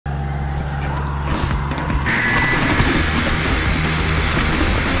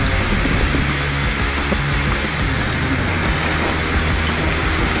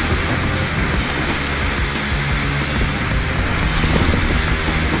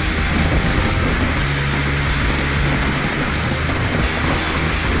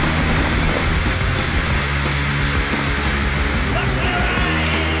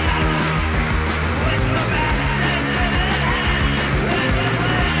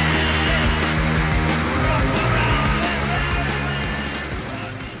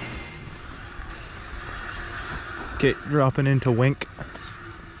Okay, dropping into Wink.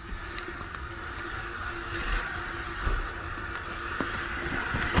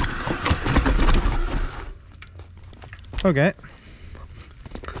 Okay.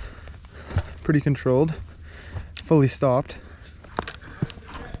 Pretty controlled. Fully stopped.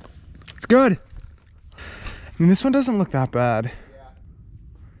 It's good. I mean, this one doesn't look that bad.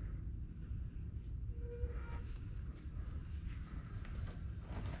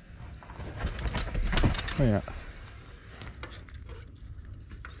 Oh yeah.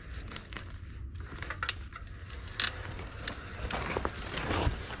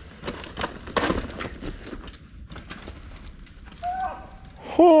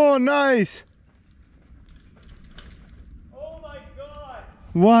 Oh, nice. Oh my god.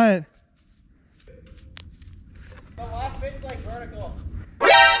 What? The last bit's like vertical.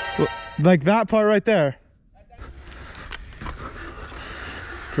 Like that part right there.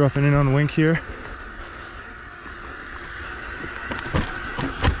 Dropping in on Wink here.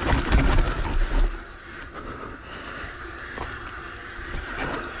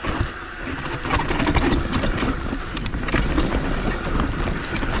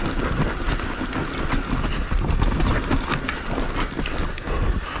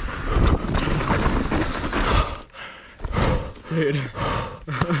 Dude.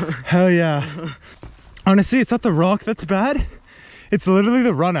 Hell yeah. Honestly, it's not the rock that's bad. It's literally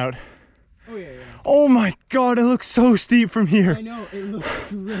the run out. Oh yeah, yeah. Oh my god, it looks so steep from here. I know, it looks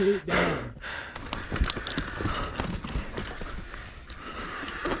straight down.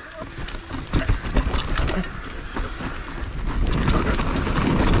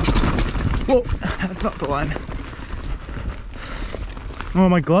 Whoa, that's not the line. Oh,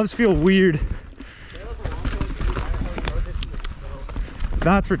 my gloves feel weird.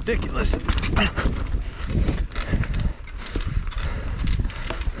 That's ridiculous.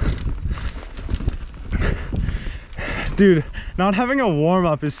 Dude, not having a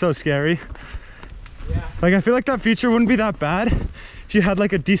warm-up is so scary. Yeah. Like, I feel like that feature wouldn't be that bad if you had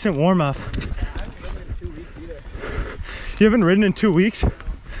like a decent warm-up. I haven't ridden in 2 weeks either. You haven't ridden in 2 weeks?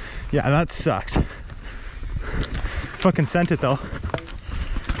 Yeah, that sucks. Fucking sent it though.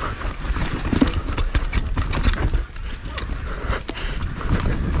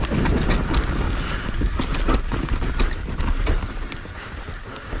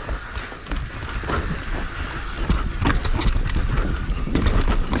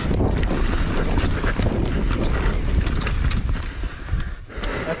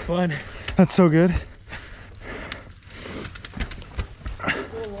 That's fun. That's so good.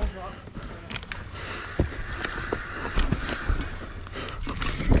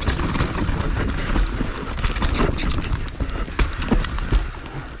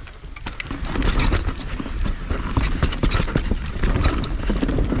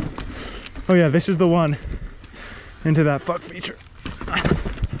 Oh yeah, this is the one into that fuck feature.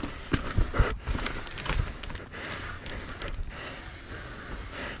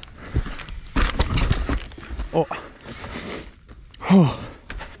 Oh. Oh.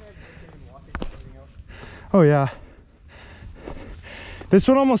 Oh yeah. This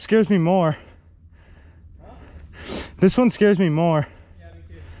one almost scares me more. This one scares me more. Yeah, me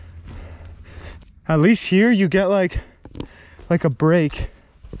too. At least here you get like a break.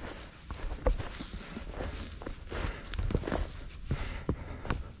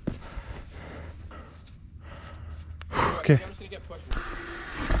 Okay. I'm just gonna get pushed.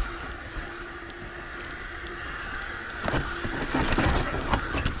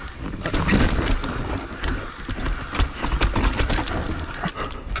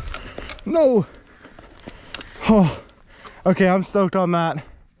 No. Oh. Okay, I'm stoked on that.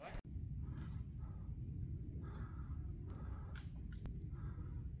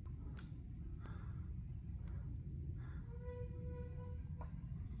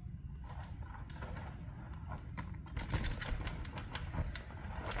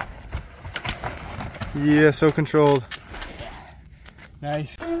 Yeah, so controlled.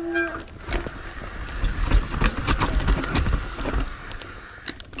 Nice.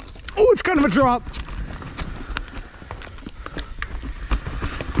 Oh, it's kind of a drop.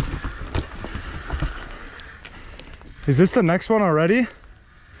 Is this the next one already?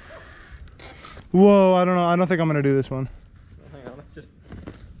 Whoa, I don't know. I don't think I'm gonna do this one. Hang on, let's just...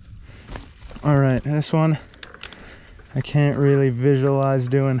 All right, this one I can't really visualize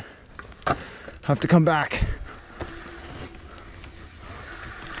doing. Have to come back.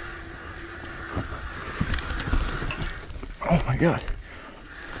 Oh my god.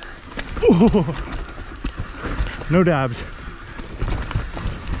 Ooh. No dabs.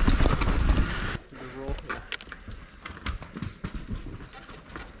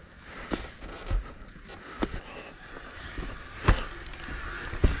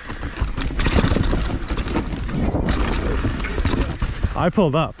 I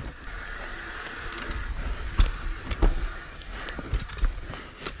pulled up.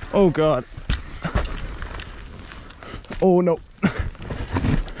 Oh God. Oh no.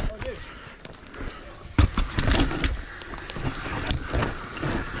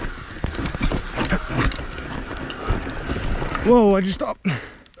 Whoa, I just stopped.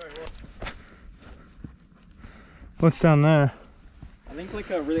 Sorry, What's down there? I think like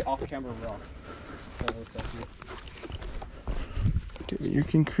a really off-camera rock. Okay, you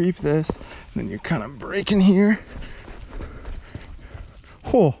can creep this, and then you're kind of breaking here.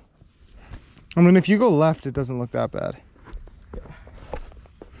 Oh. I mean, if you go left, it doesn't look that bad. Yeah.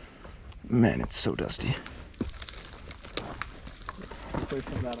 Man, it's so dusty. Clear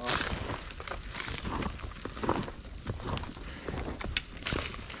some of that off.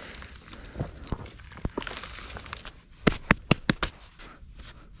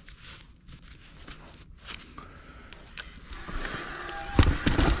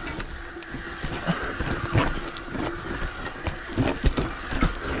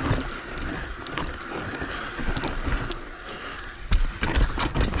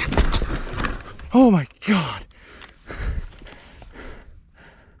 Oh my God.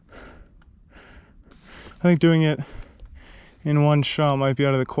 I think doing it in one shot might be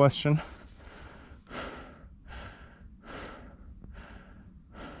out of the question.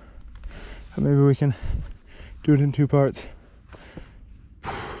 But maybe we can do it in 2 parts.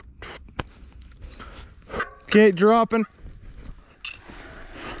 Okay, dropping.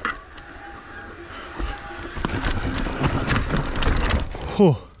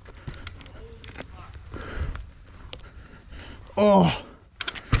 Oh. Oh.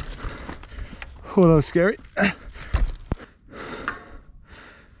 Oh, that was scary.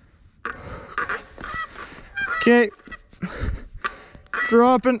 Okay.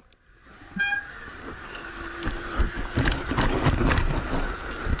 Dropping.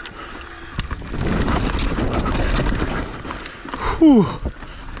 Whew.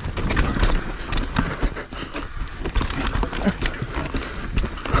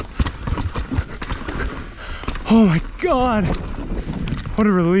 Oh my God. What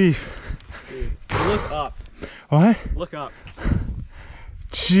a relief. Dude, look up. What? Look up.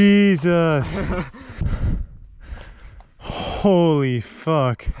 Jesus. Holy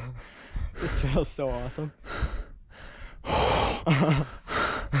fuck. This trail's so awesome.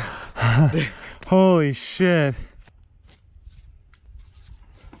 Holy shit.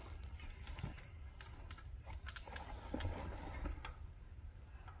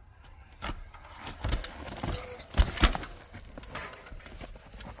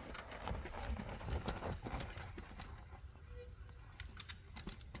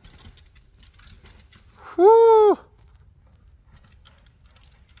 Woo!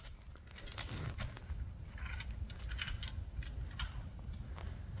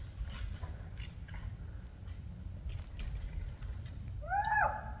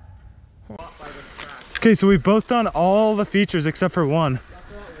 Okay, so we've both done all the features except for one.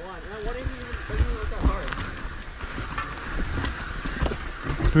 After that one. And that one isn't even look that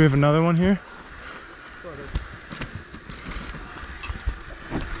hard. Do we have another one here? Sort of.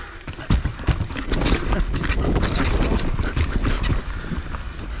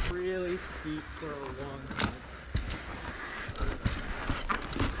 Really steep for a long time.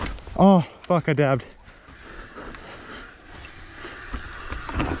 Oh, fuck, I dabbed.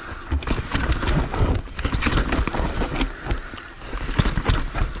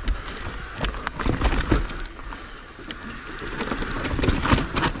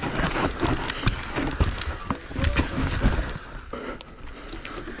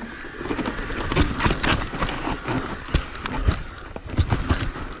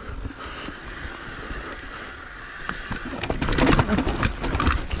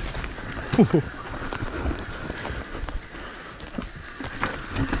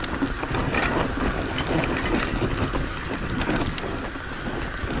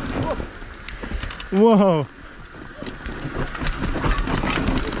 Whoa.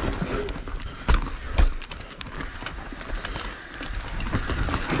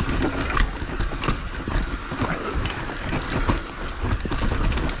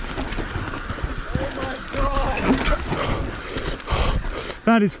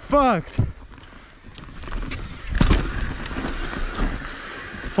 That is fucked.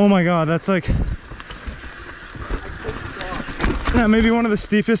 Oh my God, that's like, yeah, maybe one of the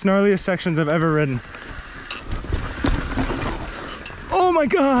steepest, gnarliest sections I've ever ridden. Oh my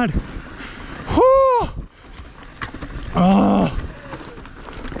God. Whew. Oh.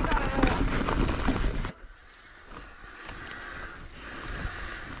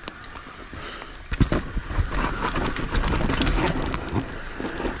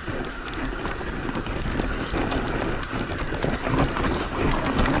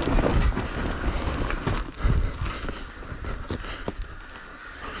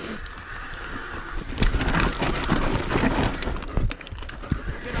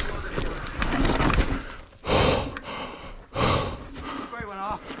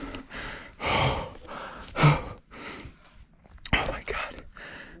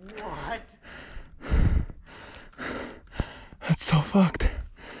 fucked.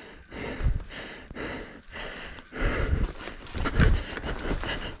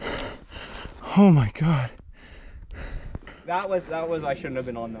 Oh my god. That was, I shouldn't have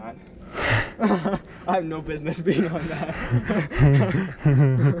been on that. I have no business being on that.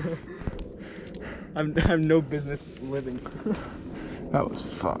 I have no business living. That was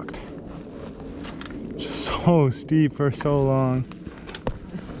fucked. So steep for so long.